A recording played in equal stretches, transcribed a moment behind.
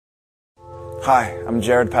Hi, I'm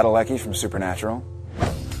Padalecki from Supernatural.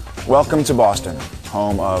 Welcome to Boston,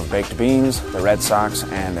 home of baked beans, the Red Sox,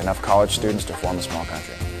 and enough college students to form a small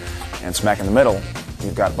country. And smack in the middle,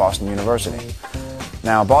 you've got Boston University.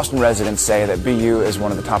 Now, Boston residents say that BU is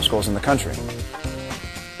one of the top schools in the country.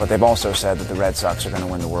 But they've also said that the Red Sox are going to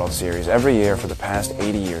win the World Series every year for the past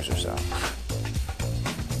 80 years or so.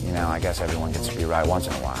 You know, I guess everyone gets to be right once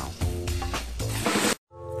in a while.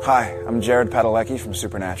 Hi, I'm Padalecki from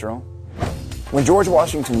Supernatural. When George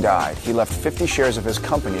Washington died, he left 50 shares of his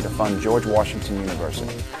company to fund George Washington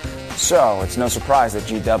University. So, it's no surprise that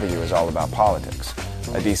GW is all about politics.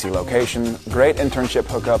 A DC location, great internship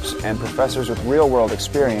hookups, and professors with real-world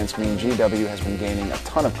experience mean GW has been gaining a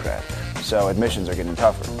ton of cred, so admissions are getting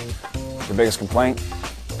tougher. The biggest complaint?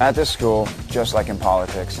 At this school, just like in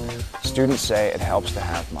politics, students say it helps to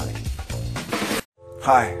have money.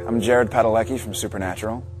 Hi, I'm Padalecki from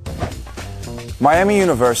Supernatural. Miami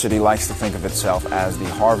University likes to think of itself as the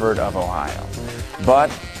Harvard of Ohio. But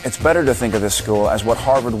it's better to think of this school as what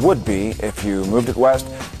Harvard would be if you moved it west,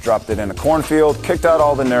 dropped it in a cornfield, kicked out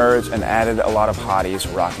all the nerds, and added a lot of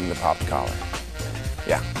hotties rocking the popped collar.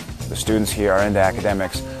 Yeah, the students here are into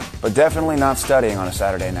academics, but definitely not studying on a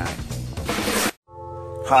Saturday night.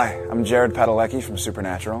 Hi, I'm Padalecki from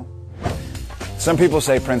Supernatural. Some people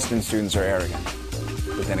say Princeton students are arrogant.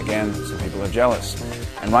 But then again, some people are jealous,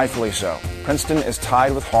 and rightfully so. Princeton is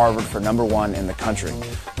tied with Harvard for #1 in the country.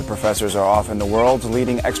 The professors are often the world's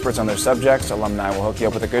leading experts on their subjects. Alumni will hook you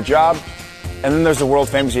up with a good job. And then there's the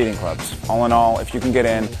world-famous eating clubs. All in all, if you can get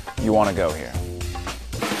in, you want to go here.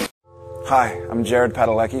 Hi, I'm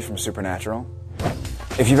Padalecki from Supernatural.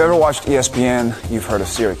 If you've ever watched ESPN, you've heard of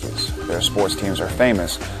Syracuse. Their sports teams are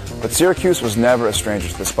famous, but Syracuse was never a stranger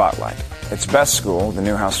to the spotlight. Its best school, the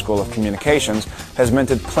Newhouse School of Communications, has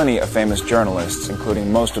minted plenty of famous journalists, including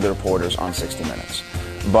most of the reporters on 60 Minutes.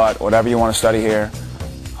 But whatever you want to study here,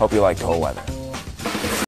 hope you like cold weather.